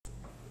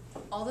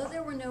Although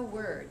there were no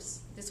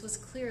words, this was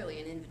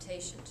clearly an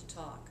invitation to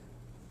talk.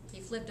 He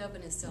flipped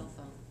open his cell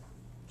phone.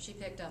 She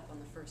picked up on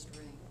the first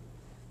ring.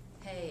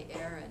 "Hey,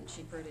 Aaron,"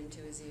 she purred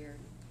into his ear.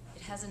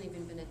 "It hasn't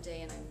even been a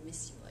day and I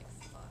miss you like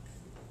fuck."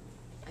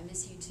 "I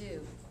miss you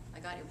too. I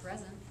got your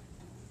present."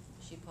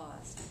 She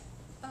paused.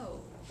 "Oh,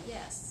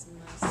 yes,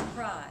 my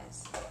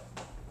surprise.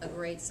 A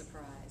great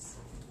surprise.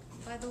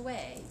 By the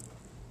way,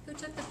 who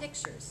took the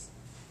pictures?"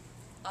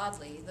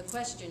 Oddly, the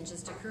question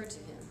just occurred to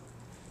him.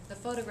 The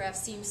photograph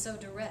seemed so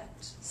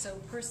direct, so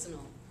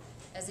personal,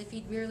 as if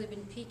he'd merely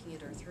been peeking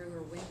at her through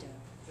her window,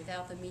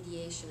 without the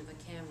mediation of a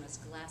camera's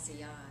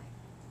glassy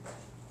eye.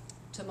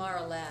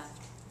 Tamara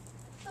laughed.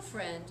 "A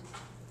friend.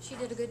 She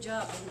did a good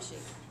job, didn't she?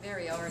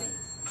 Very arty."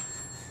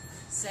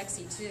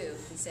 "Sexy, too,"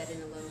 he said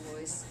in a low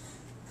voice.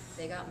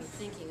 "They got me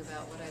thinking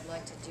about what I'd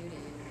like to do to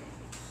you."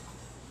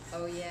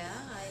 "Oh, yeah?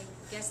 I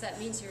guess that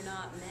means you're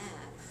not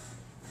mad."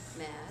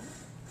 "Mad?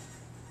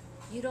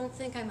 You don't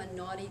think I'm a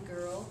naughty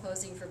girl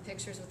posing for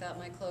pictures without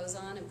my clothes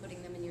on and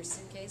putting them in your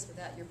suitcase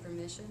without your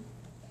permission?"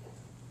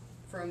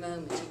 For a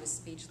moment, he was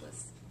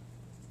speechless.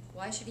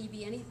 Why should he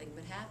be anything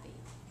but happy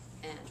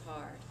and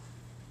hard?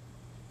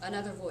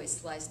 Another voice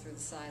sliced through the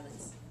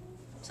silence.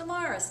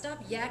 "Tamara,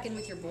 stop yakking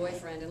with your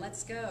boyfriend and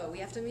let's go. We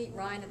have to meet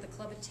Ryan at the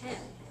club at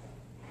 10.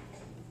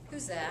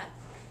 "Who's that?"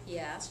 he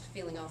asked,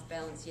 feeling off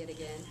balance yet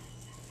again.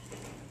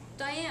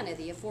 "Diana,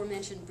 the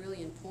aforementioned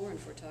brilliant porn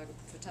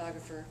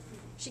photographer.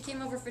 She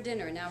came over for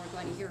dinner and now we're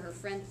going to hear her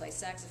friend play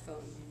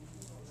saxophone.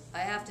 I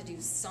have to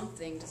do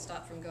something to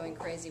stop from going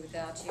crazy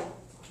without you."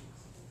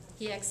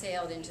 He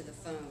exhaled into the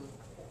phone.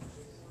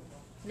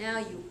 "Now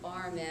you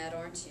are mad,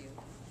 aren't you?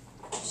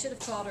 You should have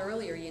called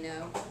earlier, you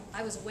know.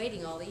 I was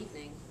waiting all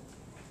evening."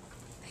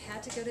 "I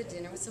had to go to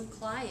dinner with some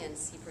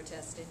clients," he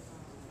protested.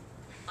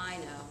 "I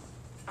know."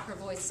 Her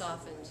voice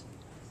softened.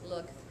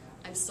 "Look,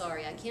 I'm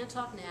sorry, I can't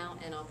talk now,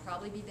 and I'll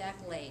probably be back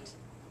late.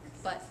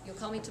 But you'll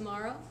call me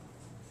tomorrow?"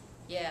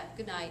 "Yeah,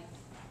 good night."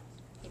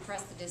 He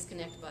pressed the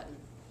disconnect button.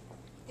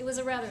 It was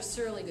a rather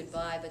surly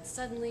goodbye, but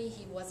suddenly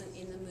he wasn't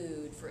in the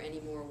mood for any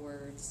more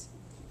words.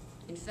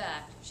 In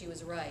fact, she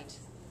was right.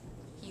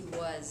 He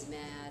was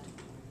mad.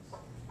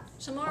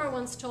 Tamara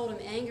once told him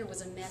anger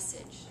was a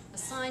message, a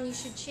sign you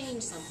should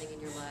change something in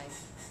your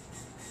life.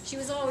 She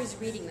was always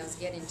reading those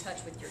Get in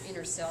Touch with Your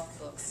Inner Self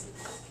books,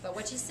 but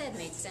what she said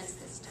made sense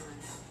this time.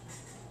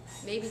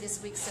 Maybe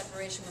this week's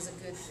separation was a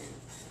good thing,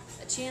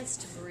 a chance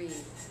to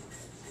breathe.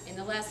 In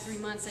the last 3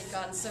 months they'd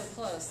gotten so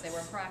close they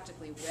were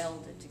practically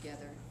welded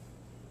together.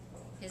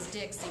 His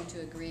dick seemed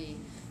to agree,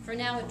 for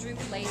now it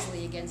drooped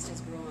lazily against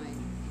his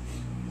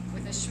groin.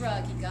 With a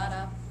shrug, he got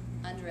up,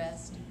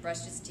 undressed,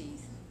 brushed his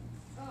teeth.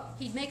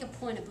 He'd make a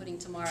point of putting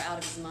Tamara out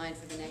of his mind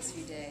for the next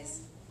few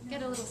days,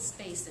 get a little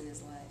space in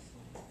his life.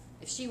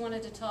 If she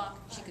wanted to talk,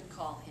 she could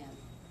call him.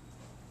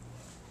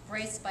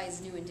 Braced by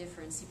his new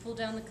indifference, he pulled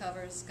down the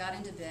covers, got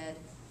into bed,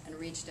 and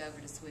reached over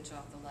to switch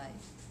off the light.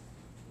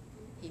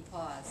 He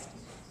paused,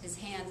 his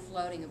hand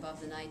floating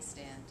above the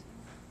nightstand.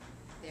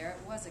 There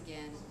it was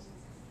again,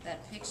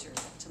 that picture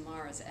of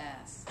Tamara's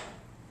ass.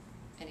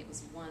 And it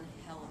was one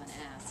hell of an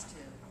ass,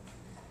 too.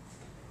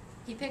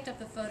 He picked up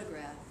the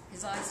photograph,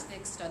 his eyes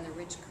fixed on the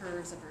rich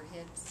curves of her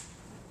hips.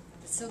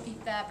 The silky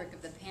fabric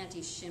of the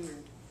panties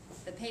shimmered.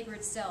 The paper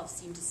itself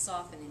seemed to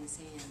soften in his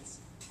hands.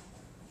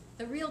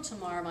 The real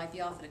Tamara might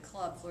be off at a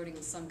club flirting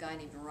with some guy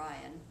named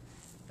Ryan,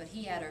 but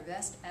he had her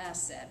best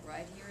asset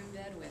right here in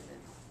bed with him.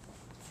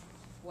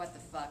 What the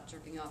fuck,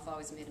 jerking off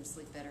always made him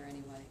sleep better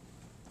anyway.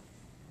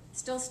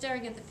 Still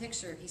staring at the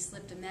picture, he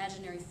slipped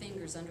imaginary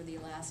fingers under the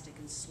elastic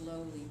and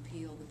slowly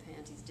peeled the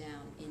panties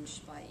down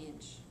inch by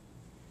inch.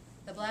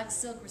 The black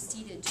silk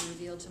receded to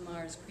reveal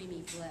Tamara's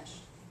creamy flesh,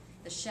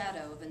 the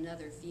shadow of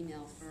another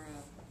female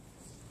furrow.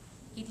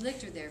 He'd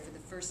licked her there for the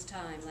first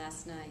time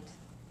last night.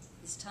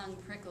 His tongue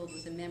prickled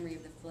with the memory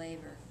of the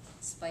flavor,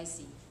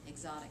 spicy,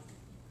 exotic,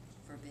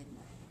 forbidden.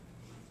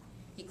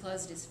 He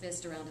closed his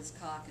fist around his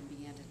cock and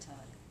began to tug.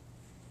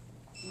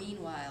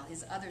 Meanwhile,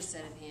 his other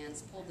set of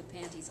hands pulled the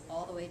panties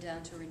all the way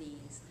down to her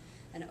knees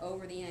and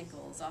over the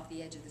ankles off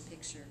the edge of the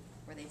picture,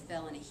 where they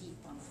fell in a heap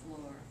on the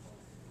floor.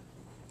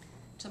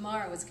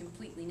 Tamara was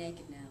completely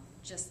naked now,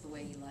 just the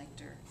way he liked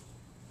her.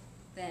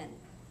 Then,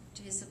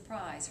 to his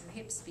surprise, her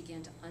hips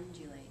began to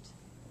undulate,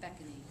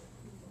 beckoning.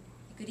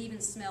 He could even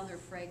smell her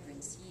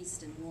fragrance,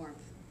 yeast and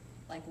warmth,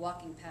 like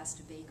walking past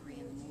a bakery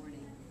in the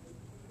morning.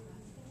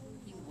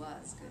 He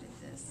was good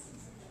at this.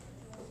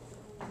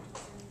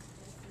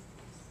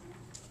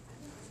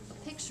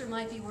 A picture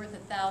might be worth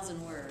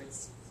 1,000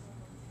 words,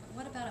 but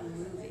what about a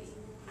movie?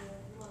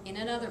 In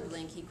another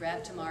blink, he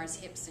grabbed Tamara's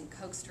hips and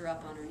coaxed her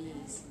up on her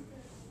knees.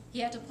 He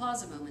had to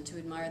pause a moment to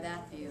admire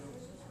that view,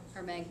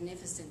 her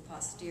magnificent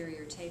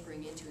posterior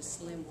tapering into a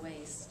slim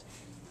waist.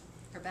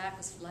 Her back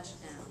was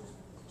flushed now.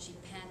 She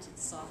panted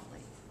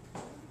softly.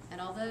 And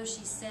although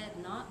she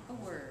said not a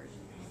word,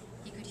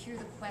 he could hear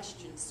the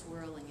question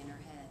swirling in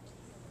her head.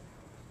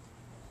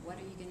 What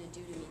are you going to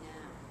do to me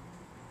now?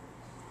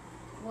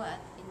 What,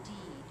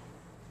 indeed?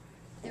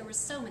 There were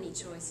so many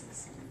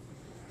choices.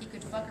 He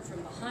could fuck her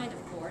from behind,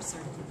 of course,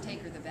 or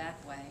take her the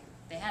back way.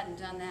 They hadn't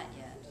done that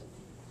yet.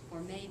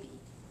 Or maybe,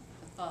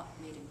 the thought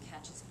made him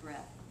catch his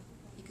breath,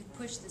 he could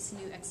push this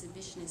new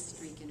exhibitionist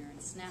streak in her and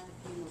snap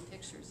a few more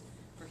pictures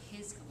for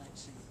his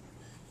collection.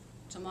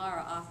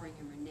 Tamara offering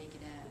him her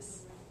naked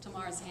ass,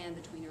 Tamara's hand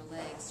between her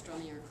legs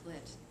strumming her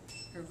clit,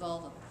 her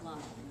vulva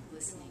plump and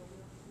glistening.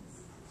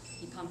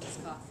 He pumped his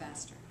cock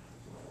faster.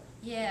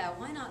 Yeah,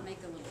 why not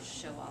make the little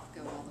show-off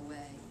go all the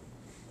way?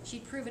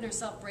 She'd proven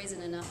herself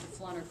brazen enough to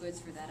flaunt her goods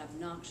for that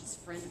obnoxious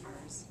friend of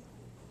hers.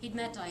 He'd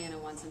met Diana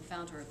once and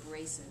found her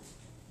abrasive,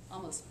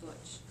 almost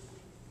butch.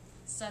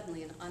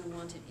 Suddenly, an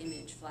unwanted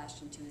image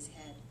flashed into his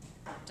head.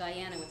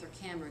 Diana with her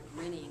camera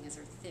grinning as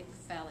her thick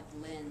phallic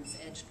lens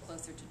edged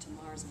closer to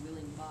Tamar's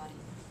willing body.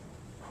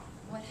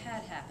 What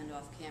had happened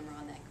off camera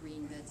on that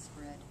green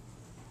bedspread?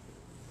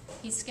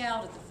 He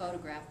scowled at the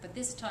photograph, but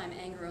this time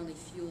anger only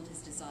fueled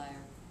his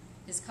desire,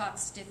 his cock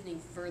stiffening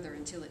further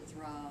until it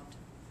throbbed.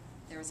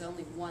 There was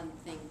only one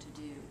thing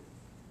to do.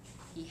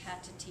 He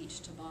had to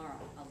teach Tamara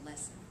a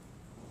lesson.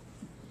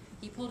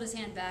 He pulled his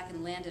hand back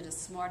and landed a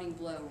smarting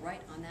blow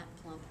right on that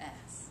plump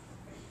ass.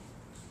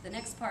 The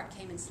next part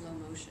came in slow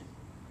motion,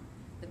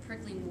 the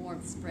prickling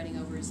warmth spreading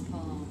over his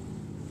palm,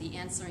 the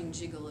answering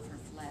jiggle of her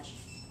flesh,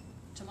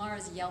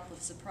 Tamara's yelp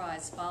of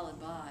surprise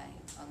followed by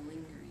a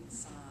lingering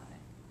sigh.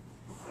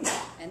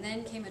 And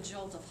then came a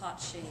jolt of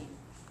hot shame.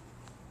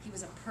 He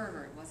was a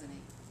pervert, wasn't he?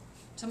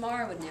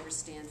 Tamara would never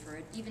stand for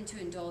it, even to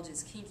indulge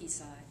his kinky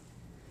side.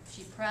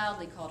 She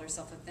proudly called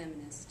herself a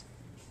feminist.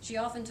 She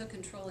often took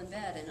control in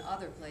bed and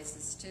other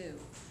places, too.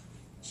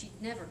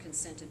 She'd never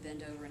consent to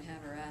bend over and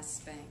have her ass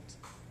spanked.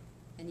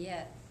 And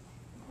yet,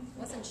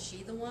 wasn't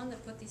she the one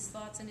that put these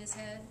thoughts in his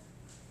head?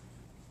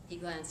 He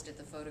glanced at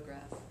the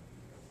photograph.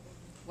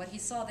 What he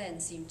saw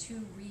then seemed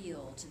too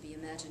real to be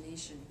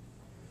imagination.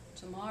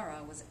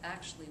 Tamara was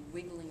actually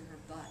wiggling her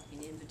butt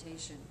in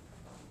invitation,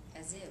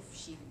 as if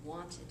she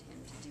wanted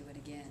him to do it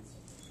again.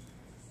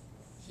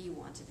 He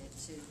wanted it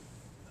too.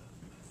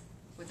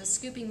 With a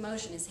scooping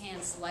motion, his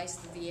hand sliced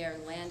through the air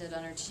and landed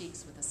on her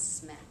cheeks with a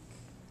smack.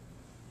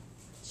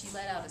 She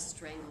let out a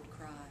strangled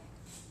cry,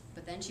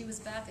 but then she was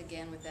back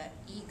again with that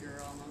eager,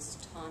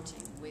 almost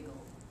taunting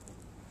wiggle.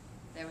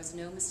 There was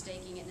no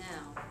mistaking it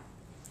now.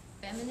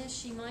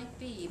 Feminist she might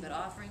be, but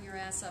offering her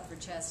ass up for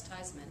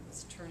chastisement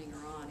was turning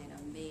her on in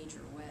a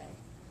major way.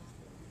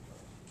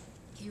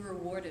 He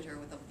rewarded her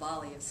with a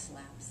volley of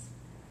slaps.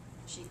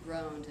 She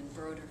groaned and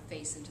burrowed her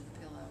face into the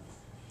pillow.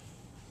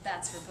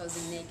 That's for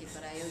posing naked,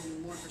 but I owe you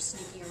more for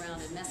sneaking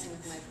around and messing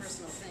with my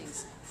personal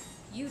things.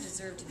 You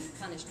deserve to be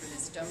punished for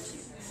this, don't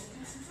you?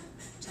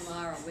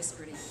 Tamara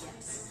whispered a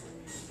yes.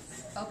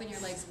 Open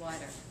your legs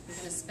wider. I'm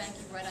going to spank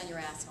you right on your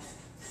asshole.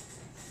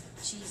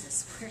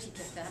 Jesus, where'd he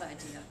get that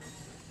idea?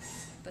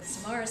 But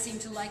Tamara seemed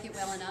to like it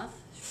well enough,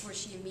 for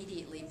she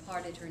immediately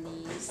parted her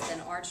knees,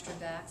 then arched her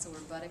back so her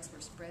buttocks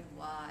were spread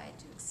wide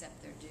to accept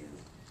their due.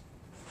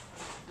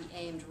 He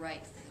aimed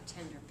right for the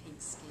tender pink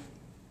skin.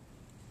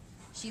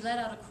 She let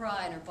out a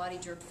cry and her body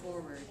jerked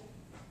forward,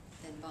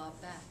 then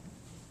bobbed back.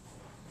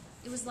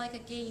 It was like a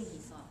game, he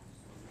thought.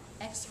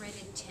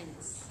 X-rated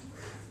tennis.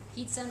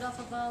 He'd send off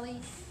a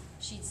volley,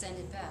 she'd send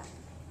it back.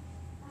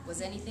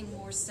 Was anything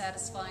more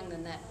satisfying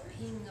than that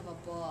ping of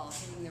a ball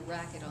hitting the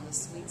racket on the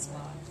sweet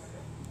spot?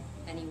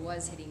 And he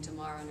was hitting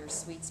Tamara on her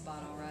sweet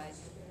spot, all right.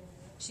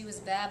 She was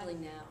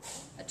babbling now,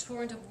 a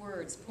torrent of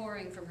words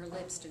pouring from her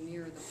lips to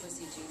mirror the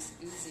pussy juice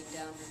oozing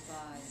down her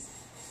thighs.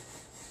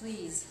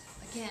 Please,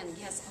 again,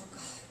 yes, oh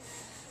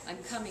God,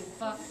 I'm coming,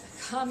 fuck,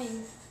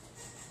 coming.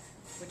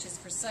 Which is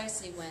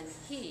precisely when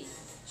he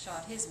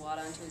shot his wad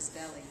onto his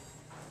belly,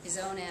 his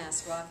own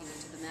ass rocking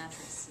into the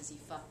mattress as he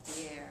fucked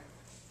the air.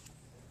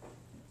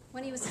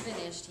 When he was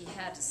finished, he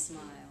had to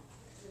smile.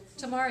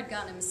 Tamara had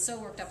gotten him so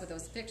worked up with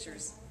those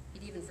pictures,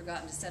 he'd even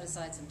forgotten to set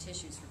aside some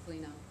tissues for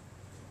cleanup.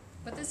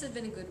 But this had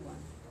been a good one,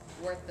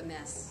 worth the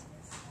mess.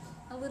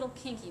 A little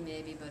kinky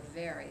maybe, but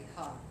very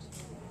hot.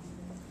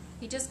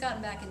 He'd just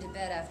gotten back into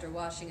bed after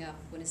washing up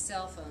when his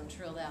cell phone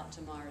trilled out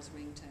Tamara's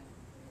ringtone.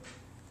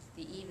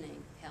 The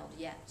evening held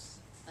yet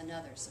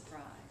another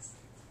surprise.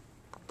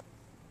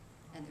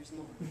 And there's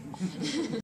more.